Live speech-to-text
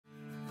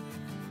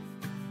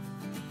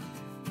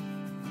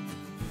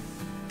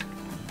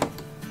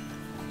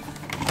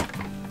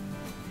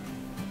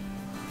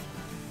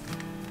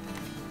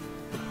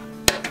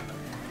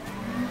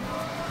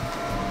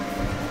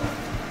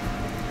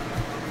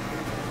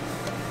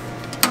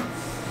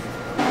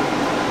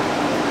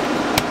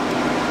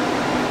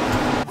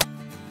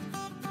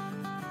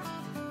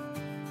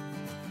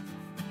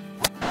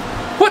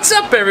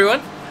up,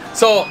 everyone?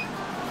 So,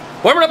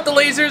 warming up the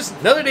lasers,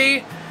 another day.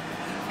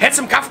 Had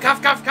some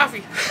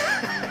coffee.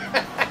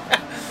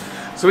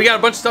 So we got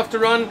a bunch of stuff to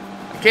run.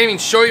 I can't even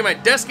show you my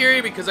desk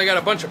area because I got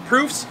a bunch of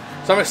proofs.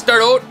 So I'm gonna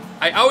start out.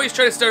 I always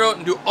try to start out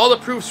and do all the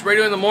proofs right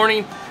in the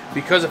morning,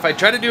 because if I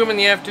try to do them in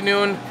the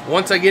afternoon,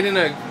 once I get in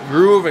a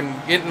groove and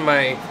get in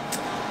my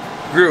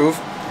groove,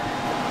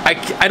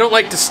 I don't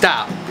like to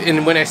stop.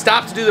 And when I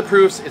stop to do the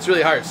proofs, it's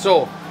really hard.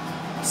 So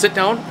sit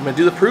down, I'm gonna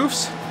do the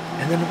proofs,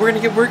 and then we're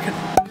gonna get working.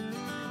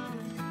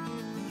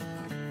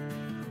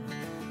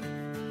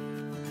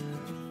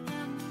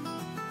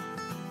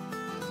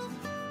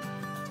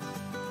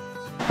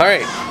 All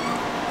right,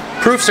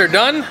 proofs are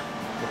done.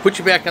 We'll put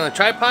you back on the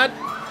tripod.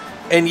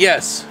 And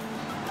yes,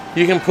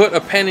 you can put a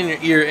pen in your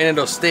ear and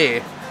it'll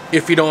stay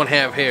if you don't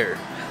have hair.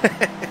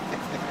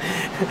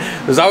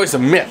 There's always a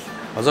myth.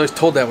 I was always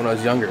told that when I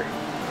was younger.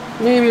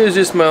 Maybe it was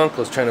just my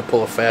uncles trying to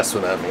pull a fast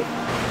one on me.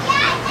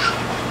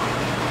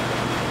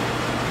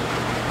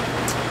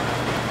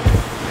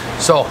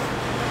 So,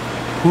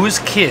 whose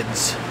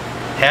kids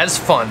has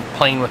fun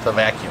playing with a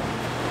vacuum?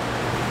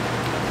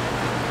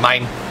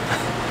 Mine.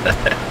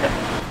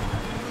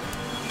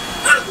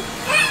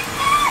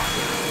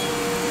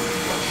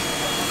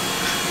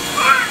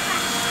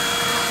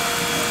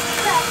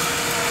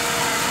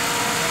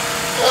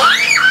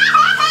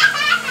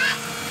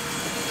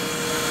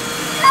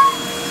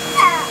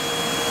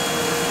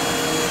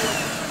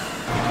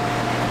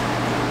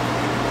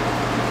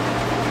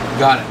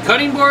 Got a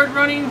cutting board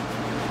running.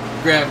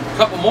 Grab a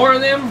couple more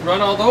of them,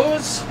 run all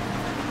those.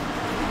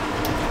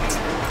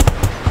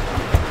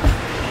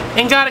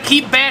 And gotta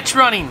keep batch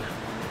running.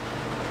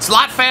 It's a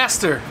lot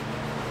faster.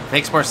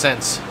 Makes more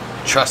sense.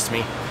 Trust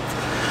me.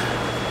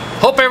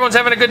 Hope everyone's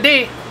having a good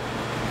day.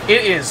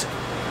 It is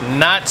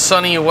not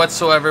sunny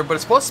whatsoever, but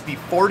it's supposed to be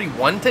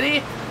 41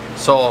 today.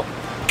 So,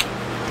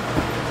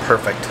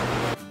 perfect.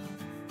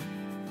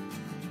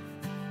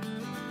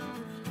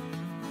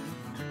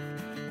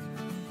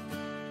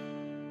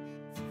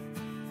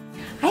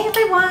 Hi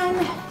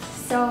everyone!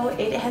 So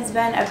it has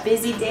been a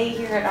busy day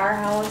here at our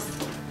house.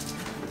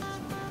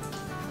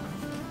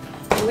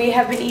 We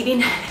have been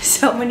eating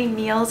so many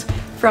meals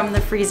from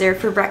the freezer.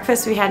 For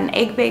breakfast we had an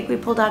egg bake we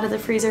pulled out of the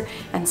freezer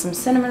and some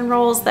cinnamon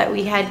rolls that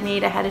we had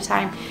made ahead of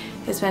time.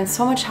 It's been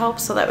so much help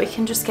so that we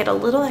can just get a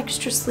little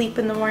extra sleep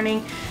in the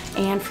morning.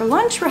 And for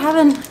lunch we're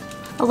having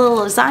a little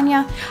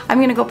lasagna. I'm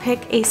gonna go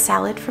pick a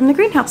salad from the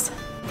greenhouse.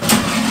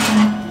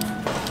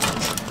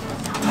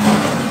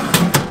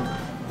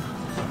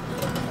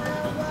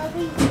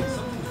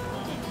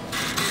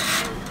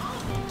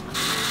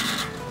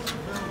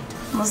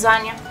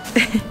 Lasagna.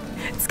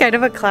 It's kind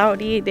of a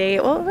cloudy day.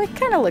 Well, it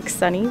kind of looks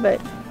sunny,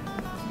 but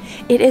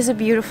it is a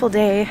beautiful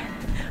day.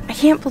 I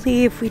can't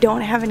believe we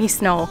don't have any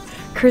snow.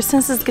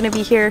 Christmas is going to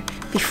be here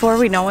before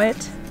we know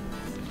it.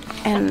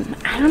 And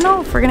I don't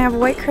know if we're going to have a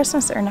white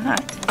Christmas or not.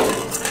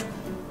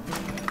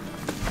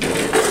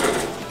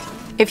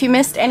 If you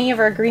missed any of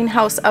our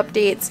greenhouse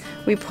updates,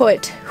 we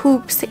put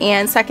hoops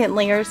and second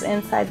layers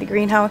inside the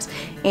greenhouse,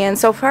 and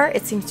so far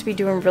it seems to be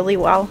doing really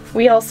well.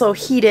 We also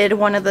heated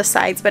one of the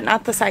sides, but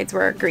not the sides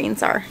where our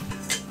greens are.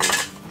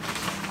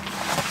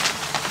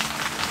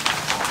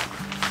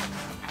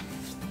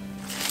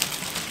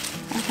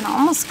 I can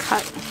almost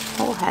cut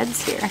whole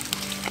heads here.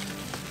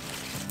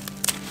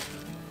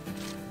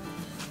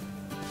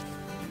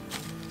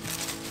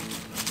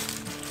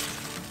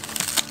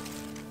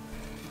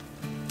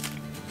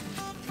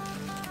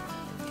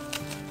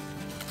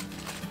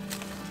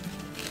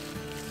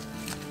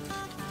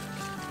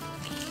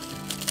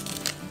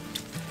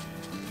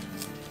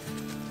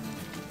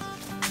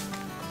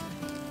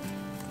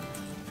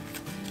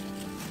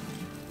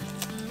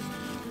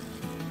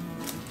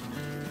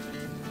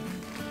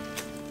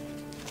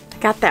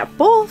 Got that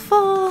bowl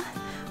full,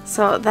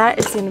 so that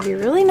is going to be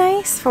really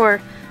nice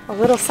for a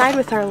little side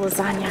with our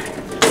lasagna.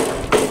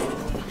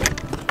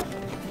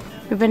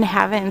 We've been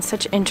having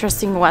such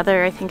interesting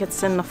weather. I think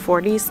it's in the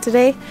 40s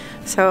today,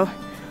 so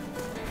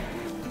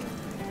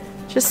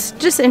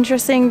just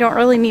interesting. Don't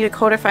really need a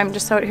coat if I'm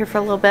just out here for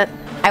a little bit.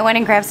 I went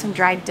and grabbed some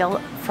dried dill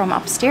from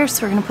upstairs,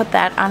 so we're going to put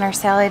that on our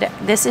salad.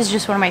 This is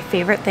just one of my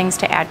favorite things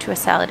to add to a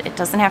salad. It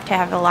doesn't have to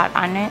have a lot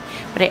on it,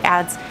 but it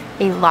adds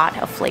a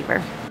lot of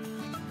flavor.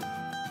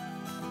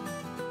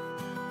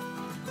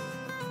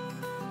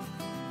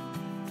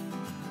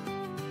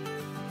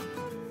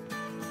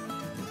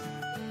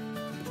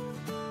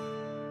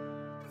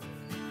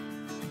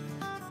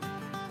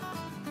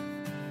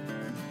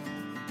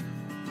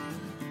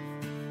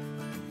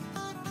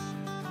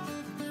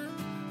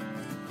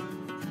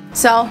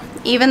 So,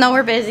 even though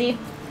we're busy,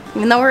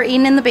 even though we're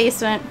eating in the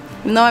basement,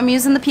 even though I'm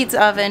using the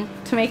pizza oven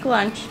to make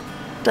lunch,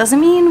 doesn't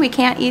mean we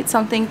can't eat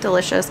something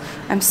delicious.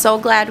 I'm so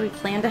glad we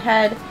planned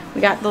ahead. We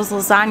got those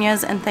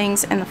lasagnas and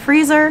things in the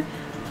freezer.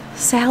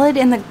 Salad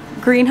in the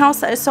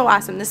greenhouse, that is so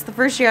awesome. This is the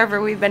first year ever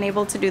we've been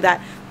able to do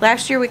that.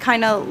 Last year we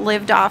kind of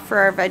lived off for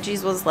our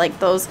veggies was like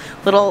those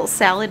little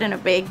salad in a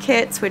bag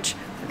kits, which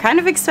are kind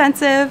of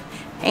expensive,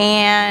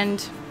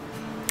 and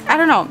I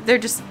don't know, they're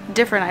just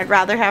different. I'd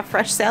rather have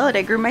fresh salad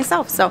I grew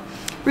myself, so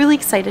really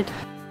excited.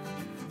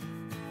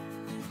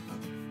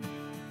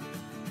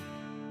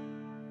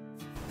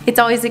 It's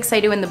always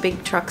exciting when the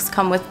big trucks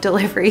come with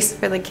deliveries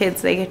for the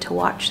kids. They get to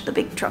watch the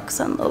big trucks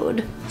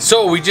unload.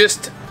 So we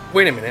just,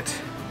 wait a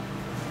minute.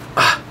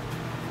 I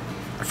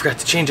forgot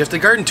to change after the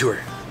garden tour.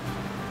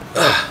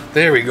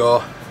 There we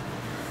go.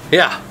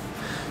 Yeah,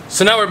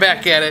 so now we're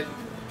back at it.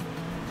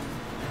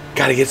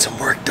 Gotta get some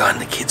work done,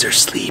 the kids are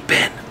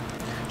sleeping.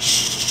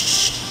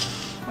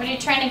 Shh. What are you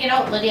trying to get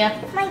out, Lydia?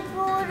 My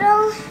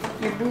poodle.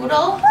 Your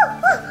boodle?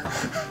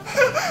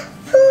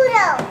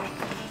 Poodle.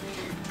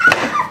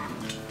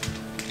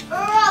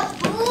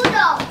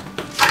 Poodle.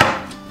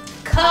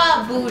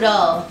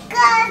 Caboodle.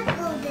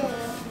 Caboodle.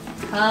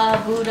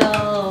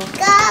 Caboodle.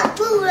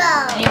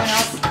 Caboodle. Anyone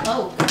else?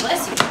 Oh, God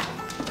bless you.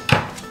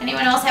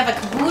 Anyone else have a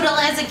caboodle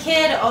as a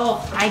kid?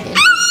 Oh, I did.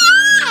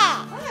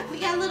 Look, we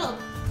got a little.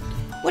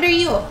 What are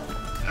you?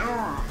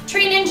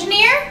 Train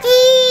engineer?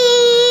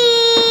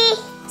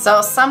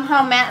 So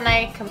somehow Matt and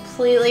I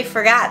completely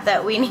forgot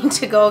that we need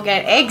to go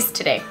get eggs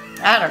today.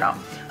 I don't know.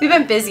 We've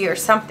been busy or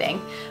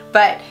something.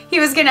 But he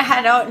was gonna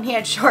head out and he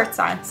had shorts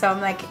on. So I'm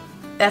like,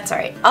 that's all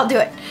right, I'll do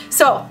it.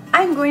 So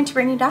I'm going to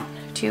bring you down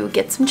to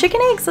get some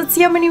chicken eggs. Let's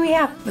see how many we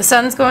have. The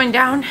sun's going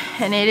down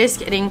and it is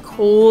getting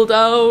cold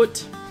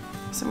out.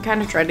 So I'm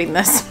kind of dreading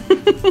this.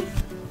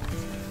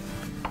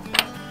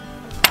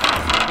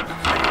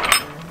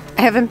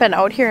 I haven't been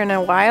out here in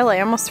a while. I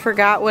almost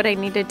forgot what I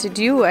needed to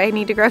do. I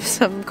need to grab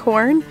some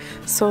corn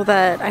so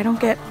that I don't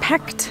get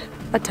pecked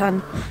a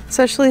ton.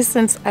 Especially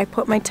since I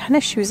put my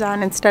tennis shoes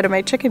on instead of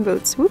my chicken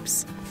boots.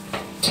 Whoops.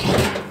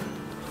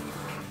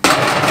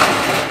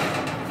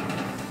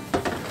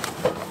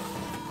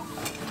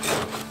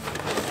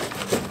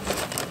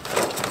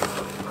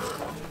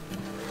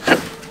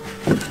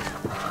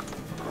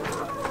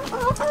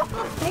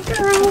 Hey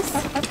girls.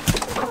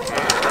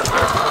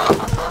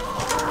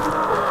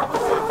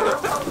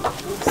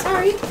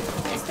 Sorry,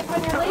 I stepped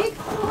on your leg.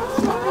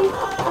 Sorry.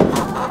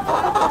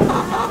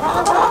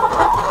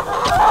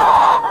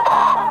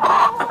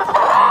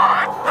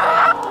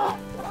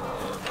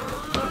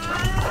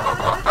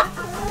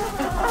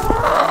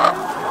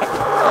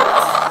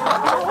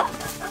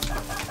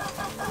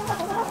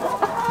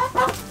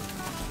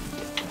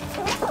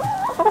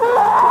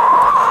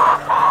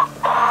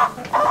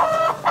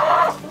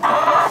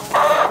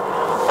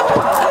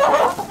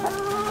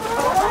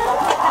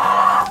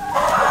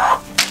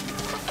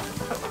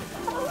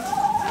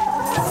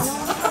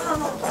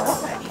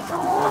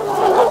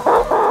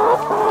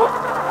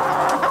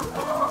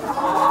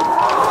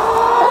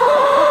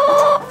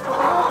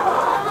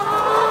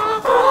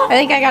 I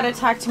think I gotta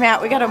talk to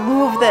Matt. We gotta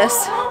move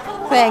this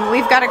thing.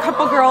 We've got a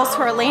couple girls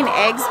who are laying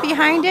eggs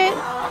behind it,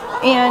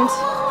 and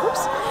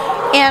oops.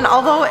 And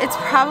although it's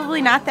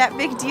probably not that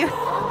big of a deal,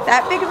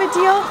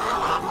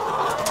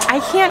 I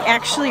can't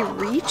actually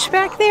reach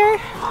back there.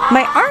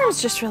 My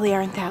arms just really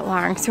aren't that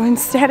long, so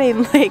instead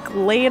I'm like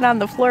laying on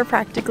the floor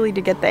practically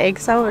to get the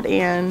eggs out,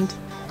 and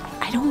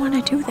I don't want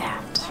to do that.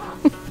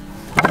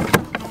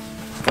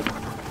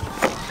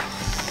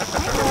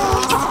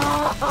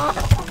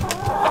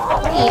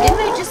 Hey, didn't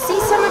I just see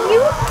some of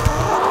you?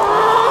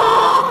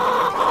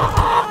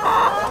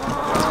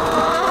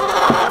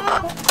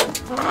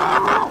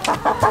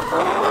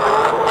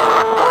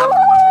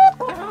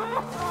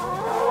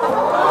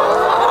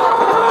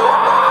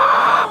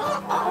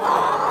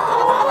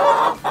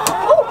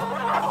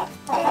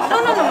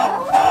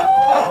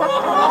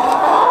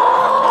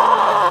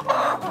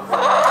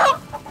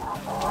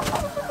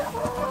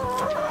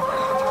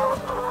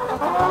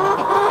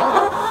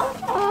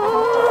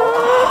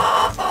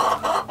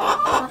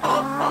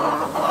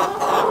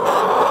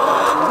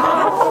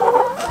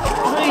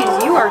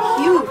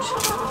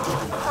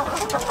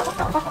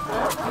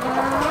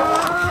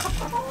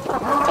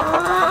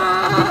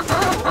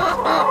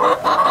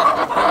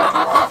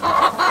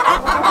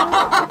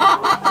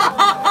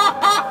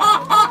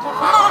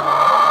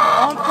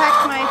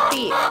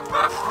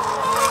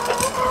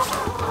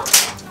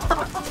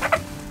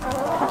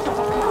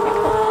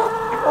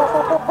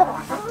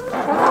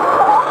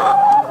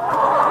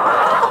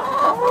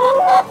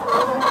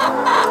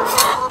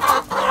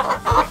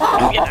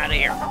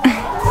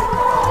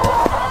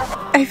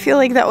 I feel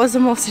like that was the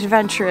most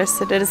adventurous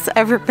it has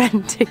ever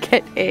been to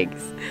get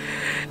eggs.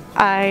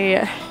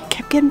 I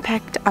kept getting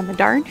pecked on the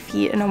darn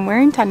feet, and I'm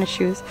wearing tennis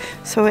shoes,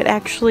 so it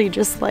actually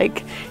just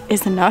like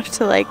is enough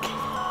to like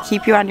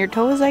keep you on your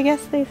toes, I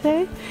guess they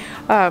say.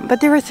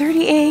 But there were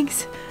 30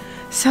 eggs,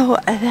 so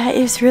that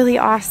is really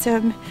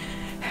awesome.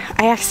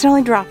 I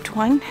accidentally dropped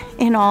one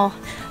in all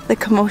the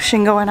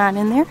commotion going on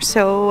in there,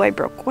 so I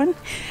broke one.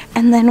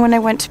 And then when I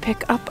went to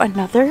pick up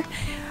another,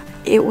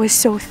 it was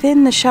so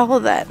thin, the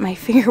shell, that my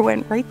finger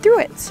went right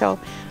through it. So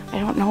I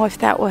don't know if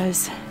that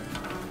was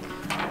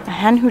a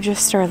hen who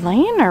just started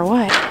laying or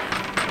what.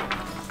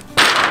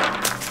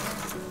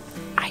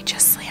 I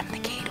just slammed the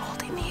gate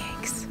holding the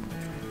eggs.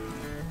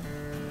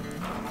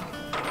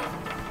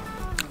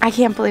 I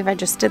can't believe I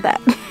just did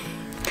that.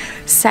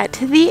 set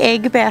the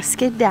egg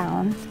basket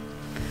down,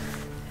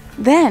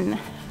 then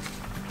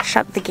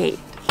shut the gate.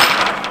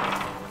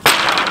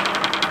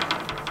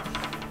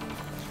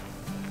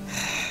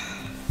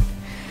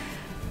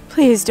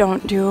 Please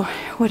don't do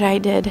what I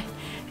did,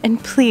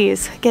 and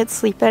please get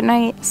sleep at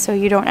night so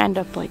you don't end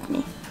up like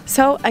me.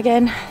 So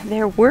again,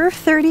 there were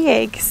 30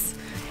 eggs.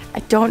 I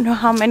don't know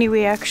how many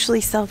we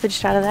actually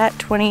salvaged out of that.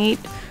 28,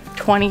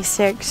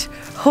 26,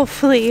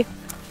 hopefully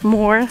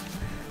more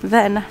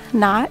than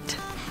not.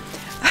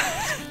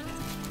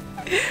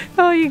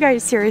 Oh, you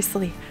guys,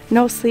 seriously,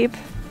 no sleep.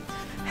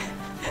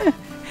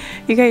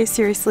 You guys,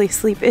 seriously,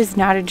 sleep is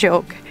not a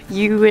joke.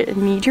 You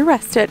need your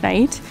rest at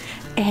night,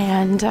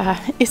 and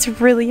it's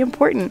really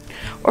important.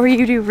 Or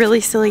you do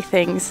really silly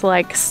things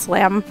like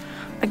slam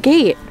a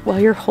gate while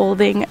you're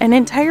holding an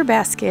entire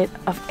basket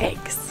of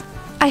eggs.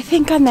 I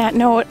think on that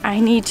note, I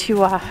need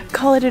to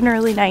call it an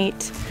early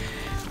night,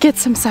 get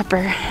some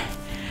supper,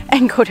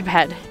 and go to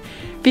bed,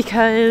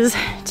 because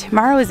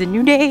tomorrow is a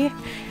new day,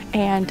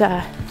 and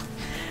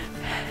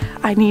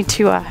I need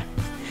to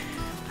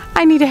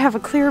have a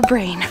clear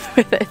brain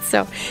with it.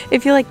 So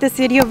if you like this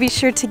video, be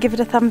sure to give it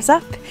a thumbs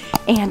up,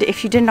 and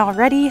if you didn't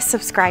already,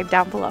 subscribe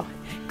down below.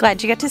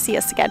 Glad you got to see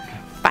us again.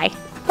 Bye.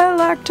 I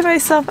locked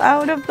myself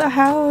out of the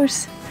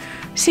house.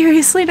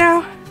 Seriously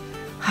now?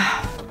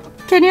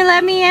 Can you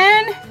let me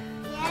in?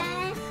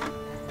 Yes.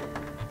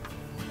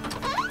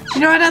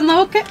 You know what?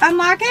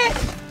 Unlock it?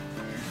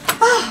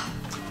 Oh.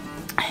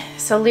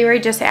 So Leroy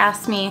just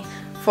asked me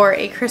for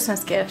a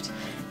Christmas gift.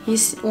 He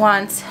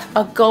wants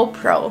a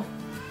GoPro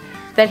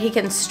that he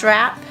can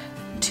strap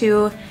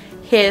to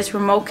his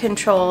remote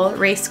control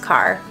race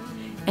car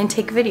and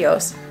take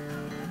videos.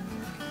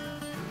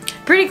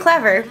 Pretty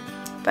clever,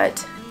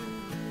 but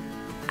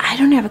I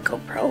don't have a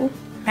GoPro.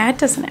 Matt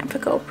doesn't have a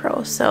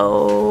GoPro,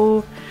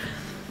 so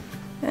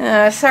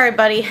sorry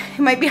buddy,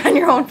 you might be on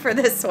your own for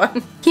this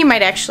one. He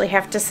might actually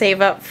have to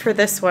save up for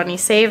this one. He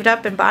saved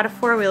up and bought a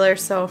four-wheeler,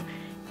 so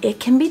it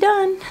can be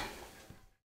done.